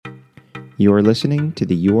You are listening to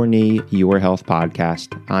the Your Knee, Your Health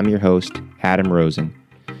podcast. I'm your host, Adam Rosen.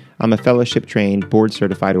 I'm a fellowship-trained,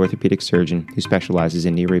 board-certified orthopedic surgeon who specializes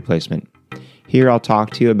in knee replacement. Here I'll talk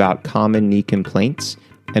to you about common knee complaints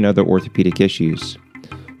and other orthopedic issues.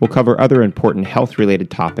 We'll cover other important health-related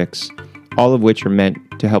topics, all of which are meant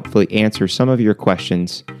to helpfully answer some of your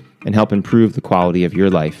questions and help improve the quality of your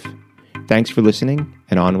life. Thanks for listening,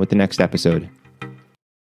 and on with the next episode.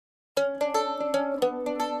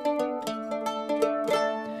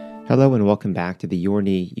 Hello and welcome back to the Your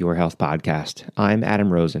Knee, Your Health podcast. I'm Adam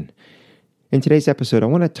Rosen. In today's episode, I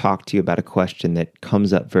want to talk to you about a question that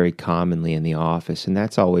comes up very commonly in the office, and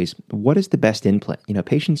that's always, what is the best implant?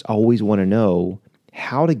 Patients always want to know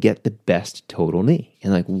how to get the best total knee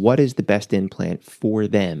and what is the best implant for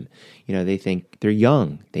them? They think they're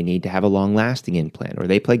young, they need to have a long-lasting implant, or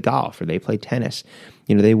they play golf, or they play tennis.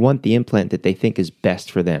 They want the implant that they think is best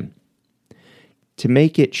for them. To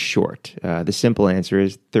make it short, the simple answer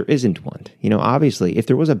is there isn't one. Obviously, if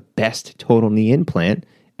there was a best total knee implant,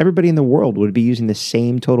 everybody in the world would be using the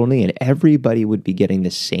same total knee and everybody would be getting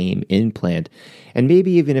the same implant. And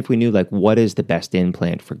maybe even if we knew what is the best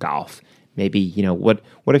implant for golf, maybe, what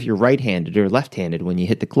if you're right-handed or left-handed when you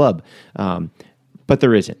hit the club? But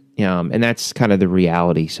there isn't. And that's kind of the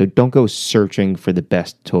reality. So don't go searching for the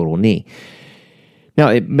best total knee. Now,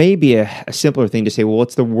 it may be a simpler thing to say, well,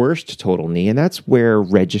 what's the worst total knee? And that's where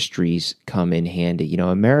registries come in handy.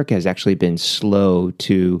 America has actually been slow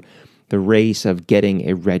to the race of getting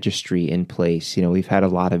a registry in place. We've had a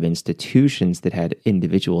lot of institutions that had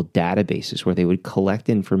individual databases where they would collect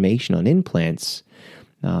information on implants.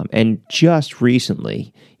 And just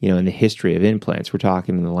recently, in the history of implants, we're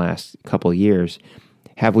talking in the last couple of years,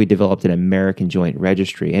 have we developed an American Joint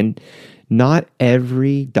Registry? And not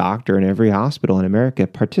every doctor and every hospital in America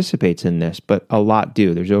participates in this, but a lot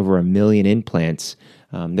do. There's over 1 million implants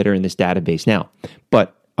that are in this database now.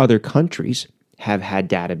 But other countries have had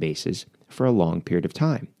databases for a long period of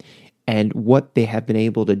time. And what they have been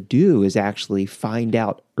able to do is actually find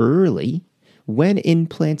out early when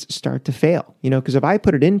implants start to fail. Because if I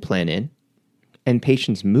put an implant in and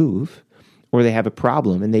patients move or they have a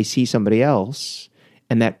problem and they see somebody else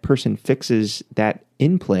and that person fixes that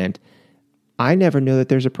implant, I never know that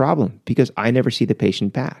there's a problem because I never see the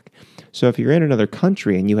patient back. So if you're in another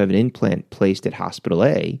country and you have an implant placed at hospital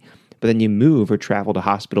A, but then you move or travel to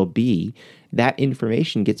hospital B, that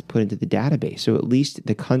information gets put into the database. So at least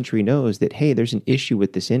the country knows that, hey, there's an issue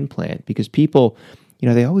with this implant because people,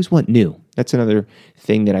 they always want new. That's another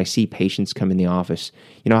thing that I see patients come in the office.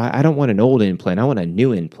 I don't want an old implant. I want a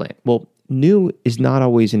new implant. Well, new is not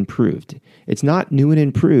always improved. It's not new and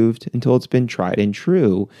improved until it's been tried and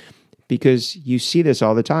true. Because you see this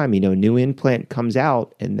all the time, new implant comes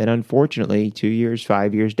out, and then unfortunately, 2 years,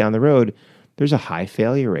 5 years down the road, there's a high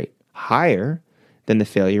failure rate, higher than the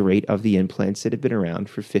failure rate of the implants that have been around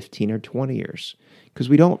for 15 or 20 years. Because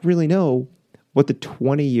we don't really know what the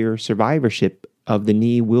 20-year survivorship of the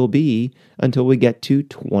knee will be until we get to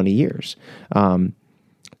 20 years.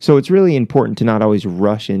 So it's really important to not always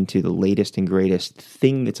rush into the latest and greatest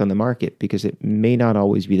thing that's on the market because it may not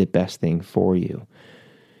always be the best thing for you.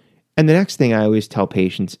 And the next thing I always tell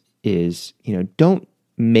patients is, don't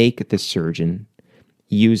make the surgeon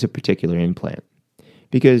use a particular implant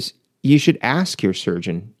because you should ask your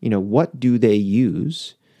surgeon, what do they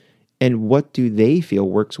use and what do they feel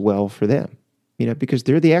works well for them? Because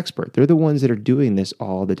they're the expert. They're the ones that are doing this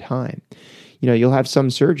all the time. You'll have some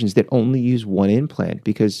surgeons that only use one implant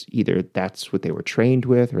because either that's what they were trained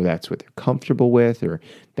with or that's what they're comfortable with or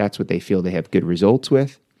that's what they feel they have good results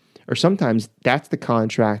with. Or sometimes that's the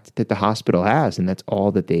contract that the hospital has, and that's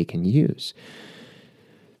all that they can use.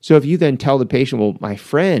 So if you then tell the patient, well, my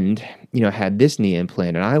friend, had this knee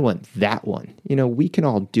implant, and I want that one, we can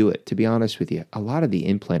all do it. To be honest with you, a lot of the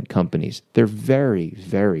implant companies, they're very,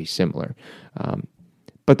 very similar.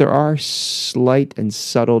 But there are slight and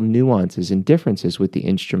subtle nuances and differences with the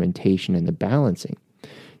instrumentation and the balancing.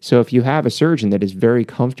 So if you have a surgeon that is very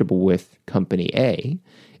comfortable with company A,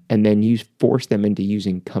 and then you force them into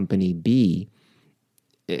using company B,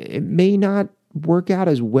 it may not work out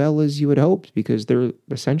as well as you had hoped because they're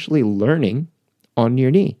essentially learning on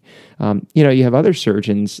your knee. You have other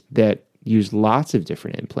surgeons that use lots of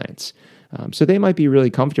different implants. So they might be really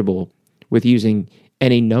comfortable with using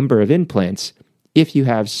any number of implants if you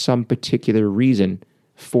have some particular reason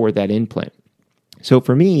for that implant. So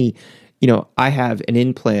for me, I have an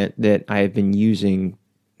implant that I have been using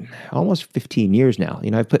almost 15 years now.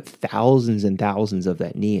 I've put thousands and thousands of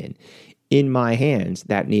that knee in. In my hands,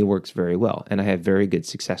 that knee works very well, and I have very good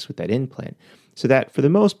success with that implant. So that, for the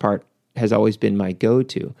most part, has always been my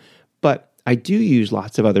go-to. But I I do use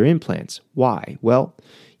lots of other implants. Why? Well,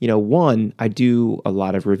 one, I do a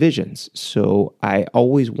lot of revisions. So I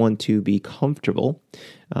always want to be comfortable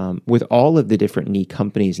with all of the different knee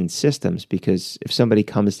companies and systems, because if somebody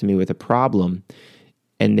comes to me with a problem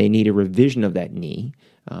and they need a revision of that knee,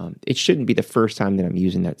 it shouldn't be the first time that I'm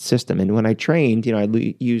using that system. And when I trained, I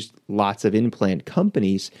used lots of implant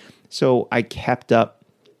companies. So I kept up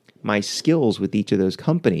my skills with each of those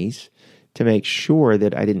companies to make sure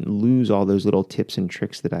that I didn't lose all those little tips and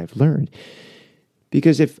tricks that I've learned.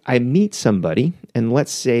 Because if I meet somebody and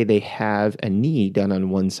let's say they have a knee done on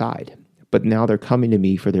one side, but now they're coming to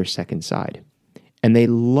me for their second side, and they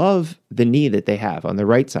love the knee that they have on the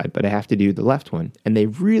right side, but I have to do the left one, and they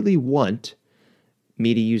really want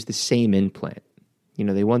me to use the same implant.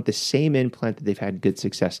 They want the same implant that they've had good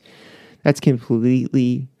success. That's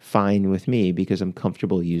completely fine with me because I'm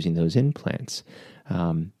comfortable using those implants.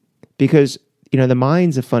 Because, the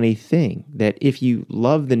mind's a funny thing, that if you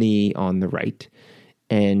love the knee on the right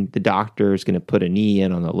and the doctor is going to put a knee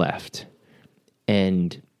in on the left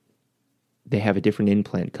and they have a different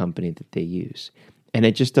implant company that they use, and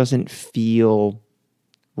it just doesn't feel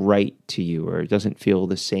right to you, or it doesn't feel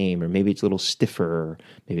the same, or maybe it's a little stiffer, or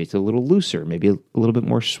maybe it's a little looser, maybe a little bit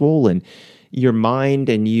more swollen, your mind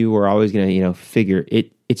and you are always going to, figure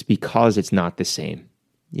it's because it's not the same,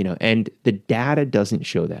 and the data doesn't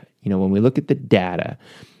show that. When we look at the data,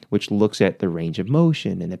 which looks at the range of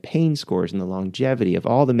motion and the pain scores and the longevity of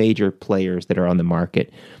all the major players that are on the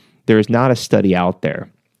market, there is not a study out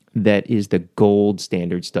there that is the gold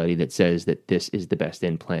standard study that says that this is the best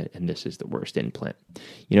implant and this is the worst implant.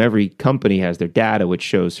 Every company has their data, which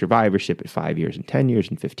shows survivorship at 5 years and 10 years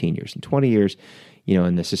and 15 years and 20 years,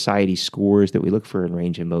 and the society scores that we look for in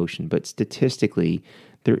range of motion. But statistically,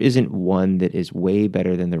 there isn't one that is way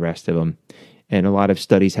better than the rest of them. And a lot of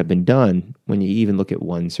studies have been done when you even look at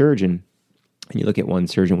one surgeon, and you look at one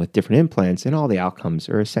surgeon with different implants, and all the outcomes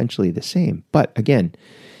are essentially the same. But again,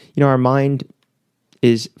 our mind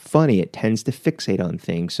is funny. It tends to fixate on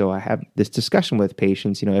things. So I have this discussion with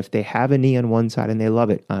patients, if they have a knee on one side and they love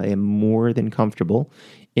it, I am more than comfortable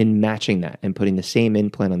in matching that and putting the same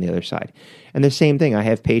implant on the other side. And the same thing, I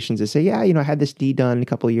have patients that say, yeah, I had this knee done a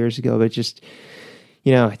couple of years ago, but it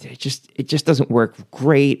just doesn't work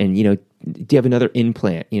great. And, do you have another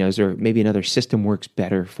implant? Is there maybe another system works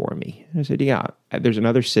better for me? And I said, yeah, there's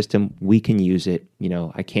another system. We can use it.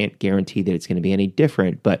 I can't guarantee that it's going to be any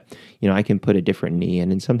different, but, I can put a different knee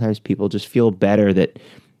in. And sometimes people just feel better that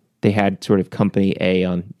they had sort of company A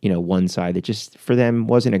on, one side that just for them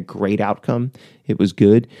wasn't a great outcome. It was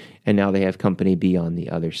good. And now they have company B on the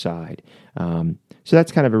other side. So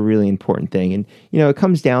that's kind of a really important thing. And, it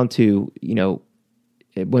comes down to,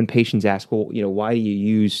 when patients ask, well, why do you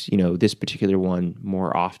use, this particular one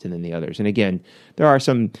more often than the others? And again, there are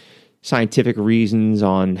some scientific reasons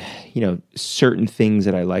on, certain things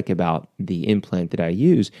that I like about the implant that I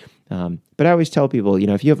use. But I always tell people,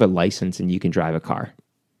 if you have a license and you can drive a car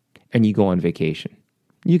and you go on vacation,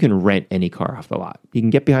 you can rent any car off the lot. You can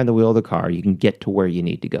get behind the wheel of the car. You can get to where you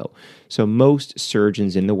need to go. So most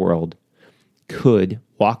surgeons in the world could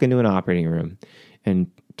walk into an operating room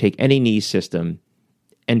and take any knee system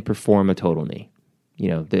and perform a total knee.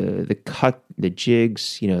 The cut, the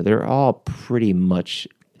jigs, they're all pretty much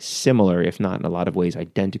similar, if not in a lot of ways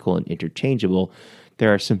identical and interchangeable.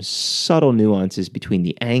 There are some subtle nuances between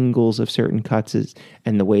the angles of certain cuts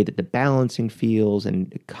and the way that the balancing feels,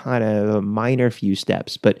 and kind of a minor few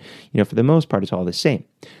steps. But, for the most part, it's all the same.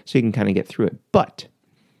 So you can kind of get through it. But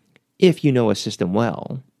if you know a system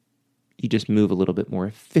well, you just move a little bit more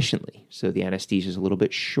efficiently. So the anesthesia is a little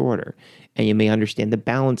bit shorter, and you may understand the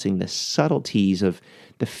balancing, the subtleties of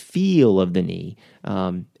the feel of the knee,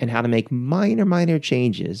 and how to make minor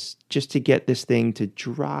changes just to get this thing to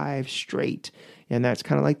drive straight. And that's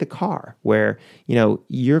kind of like the car, where,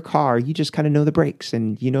 your car, you just kind of know the brakes,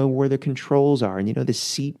 and you know where the controls are, and you know the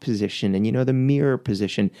seat position, and you know the mirror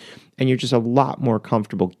position, and you're just a lot more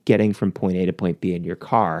comfortable getting from point A to point B in your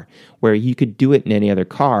car, where you could do it in any other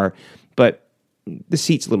car, but the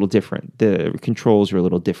seat's a little different. The controls are a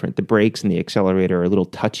little different. The brakes and the accelerator are a little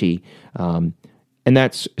touchy. And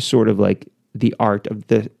that's sort of like the art of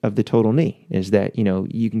the total knee, is that,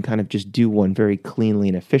 you can kind of just do one very cleanly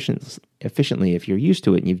and efficiently if you're used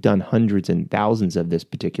to it and you've done hundreds and thousands of this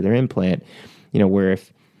particular implant, where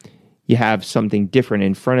if you have something different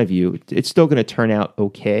in front of you, it's still going to turn out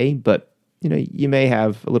okay, but, you may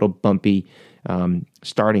have a little bumpy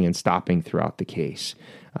starting and stopping throughout the case.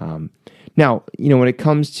 Now, when it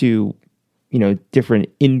comes to, different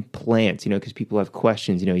implants, because people have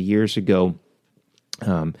questions, years ago,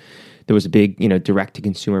 there there was a big, direct to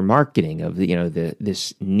consumer marketing of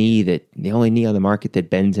this knee, that the only knee on the market that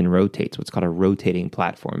bends and rotates, what's called a rotating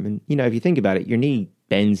platform. And, if you think about it, your knee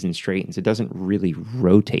bends and straightens. It doesn't really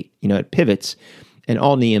rotate. It pivots, and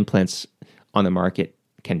all knee implants on the market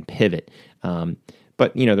can pivot.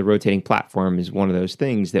 But, the rotating platform is one of those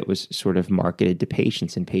things that was sort of marketed to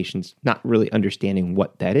patients, and patients not really understanding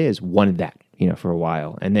what that is, wanted that, for a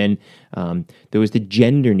while. And then there was the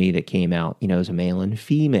gender knee that came out, as a male and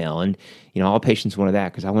female. And, all patients wanted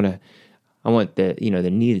that because I want the, the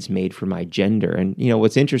knee that's made for my gender. And,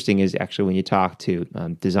 what's interesting is actually when you talk to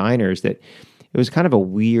designers, that it was kind of a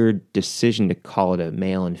weird decision to call it a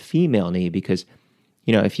male and female knee because,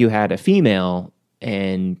 if you had a female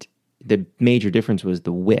and the major difference was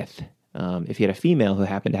the width. If you had a female who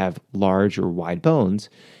happened to have large or wide bones,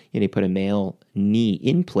 and you put a male knee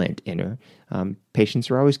implant in her, patients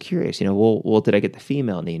are always curious. Well, did I get the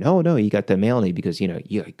female knee? No, you got the male knee because you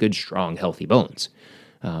got good, strong, healthy bones.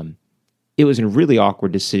 It was a really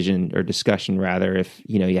awkward decision or discussion, rather, if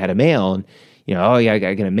you had a male and I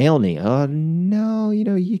got a male knee. Oh no,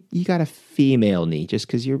 you got a female knee just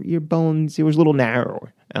because your bones, it was a little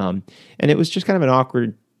narrower, and it was just kind of an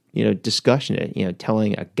awkward discussion,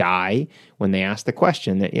 telling a guy when they asked the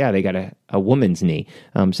question that, they got a woman's knee.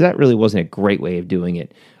 So that really wasn't a great way of doing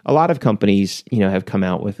it. A lot of companies, have come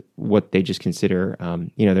out with what they just consider,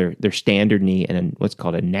 their standard knee and what's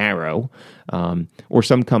called a narrow, or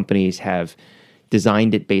some companies have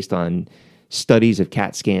designed it based on studies of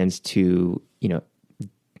CAT scans to,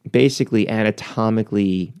 basically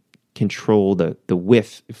anatomically control the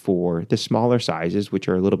width for the smaller sizes, which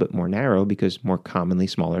are a little bit more narrow because more commonly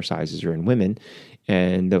smaller sizes are in women,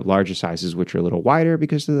 and the larger sizes, which are a little wider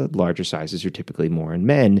because the larger sizes are typically more in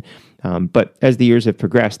men. But as the years have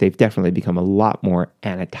progressed, they've definitely become a lot more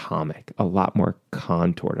anatomic, a lot more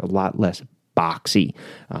contoured, a lot less boxy.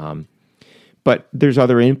 But there's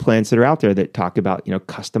other implants that are out there that talk about,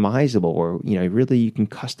 customizable, or, really you can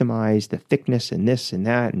customize the thickness and this and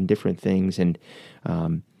that and different things. And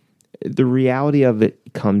the reality of it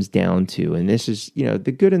comes down to, and this is,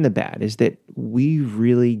 the good and the bad, is that we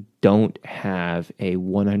really don't have a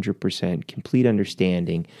 100% complete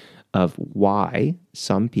understanding of why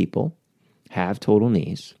some people have total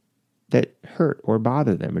knees that hurt or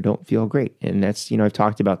bother them or don't feel great. And that's, I've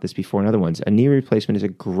talked about this before in other ones. A knee replacement is a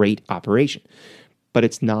great operation, but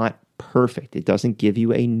it's not perfect. It doesn't give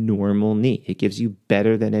you a normal knee. It gives you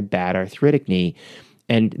better than a bad arthritic knee.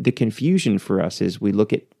 And the confusion for us is we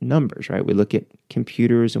look at numbers, right? We look at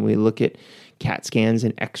computers and we look at CAT scans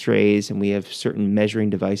and x-rays, and we have certain measuring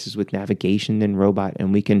devices with navigation and robot,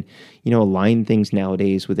 and we can, align things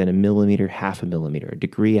nowadays within a millimeter, half a millimeter, a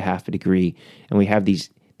degree, a half a degree. And we have these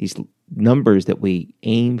numbers that we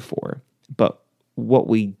aim for. But what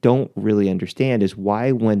we don't really understand is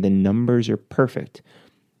why, when the numbers are perfect,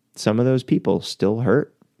 some of those people still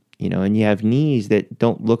hurt, and you have knees that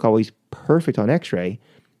don't look always perfect on x-ray,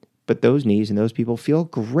 but those knees and those people feel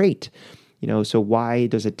great. So why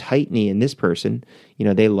does a tight knee in this person,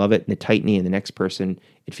 they love it, and the tight knee in the next person,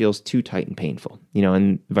 it feels too tight and painful,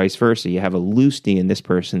 and vice versa. You have a loose knee in this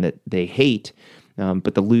person that they hate,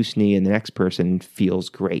 but the loose knee in the next person feels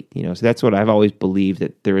great. So that's what I've always believed,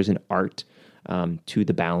 that there is an art to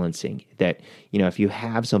the balancing, that, if you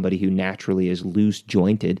have somebody who naturally is loose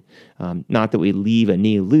jointed, not that we leave a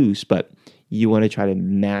knee loose, but you want to try to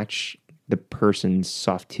match the person's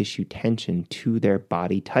soft tissue tension to their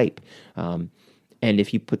body type. And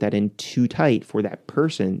if you put that in too tight for that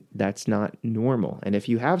person, that's not normal. And if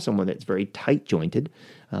you have someone that's very tight jointed,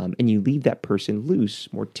 and you leave that person loose,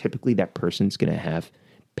 more typically that person's going to have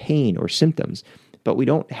pain or symptoms. But we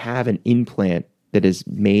don't have an implant that is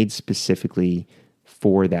made specifically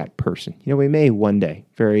for that person. We may one day,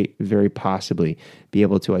 very, very possibly, be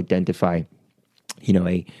able to identify,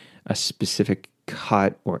 a specific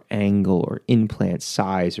cut or angle or implant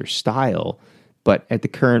size or style. But at the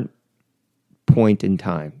current point in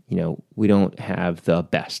time, we don't have the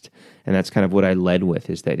best. And that's kind of what I led with,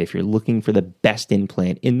 is that if you're looking for the best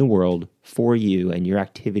implant in the world for you and your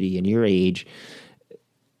activity and your age,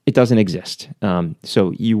 it doesn't exist.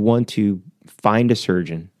 So you want to find a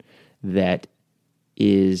surgeon that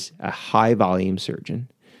is a high volume surgeon,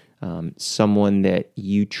 someone that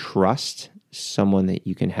you trust, someone that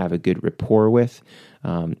you can have a good rapport with,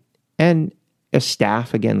 and a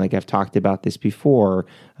staff, again, like I've talked about this before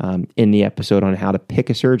in the episode on how to pick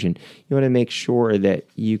a surgeon. You want to make sure that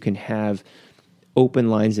you can have open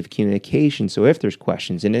lines of communication. So if there's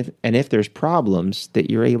questions and if there's problems,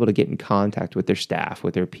 that you're able to get in contact with their staff,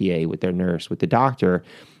 with their PA, with their nurse, with the doctor,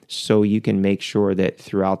 so you can make sure that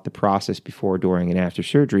throughout the process before, during, and after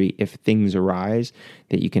surgery, if things arise,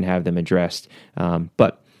 that you can have them addressed.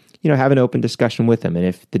 But have an open discussion with them. And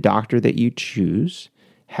if the doctor that you choose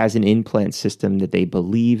has an implant system that they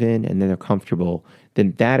believe in and that they're comfortable,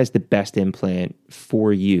 then that is the best implant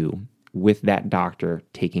for you, with that doctor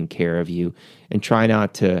taking care of you. And try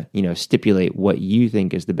not to, stipulate what you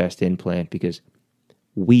think is the best implant, because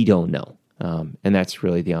we don't know. And that's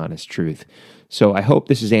really the honest truth. So I hope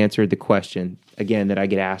this has answered the question, again, that I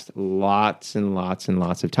get asked lots and lots and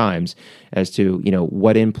lots of times as to,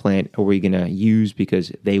 what implant are we going to use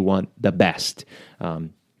because they want the best.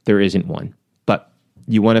 There isn't one. But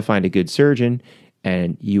you want to find a good surgeon,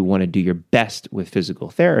 and you want to do your best with physical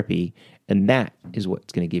therapy, and that is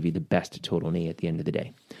what's going to give you the best total knee at the end of the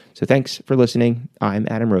day. So thanks for listening. I'm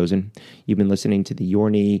Adam Rosen. You've been listening to the Your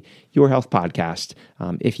Knee, Your Health podcast.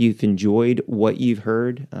 If you've enjoyed what you've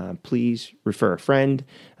heard, please refer a friend,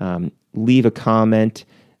 leave a comment,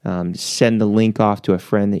 send the link off to a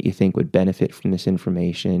friend that you think would benefit from this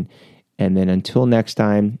information. And then until next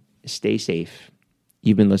time, stay safe.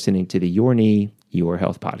 You've been listening to the Your Knee, Your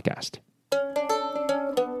Health podcast.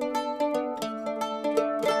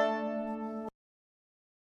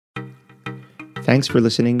 Thanks for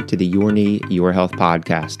listening to the Your Knee, Your Health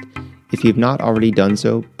podcast. If you've not already done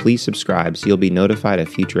so, please subscribe so you'll be notified of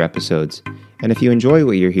future episodes. And if you enjoy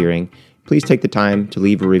what you're hearing, please take the time to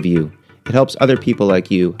leave a review. It helps other people like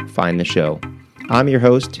you find the show. I'm your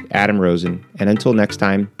host, Adam Rosen, and until next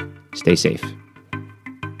time, stay safe.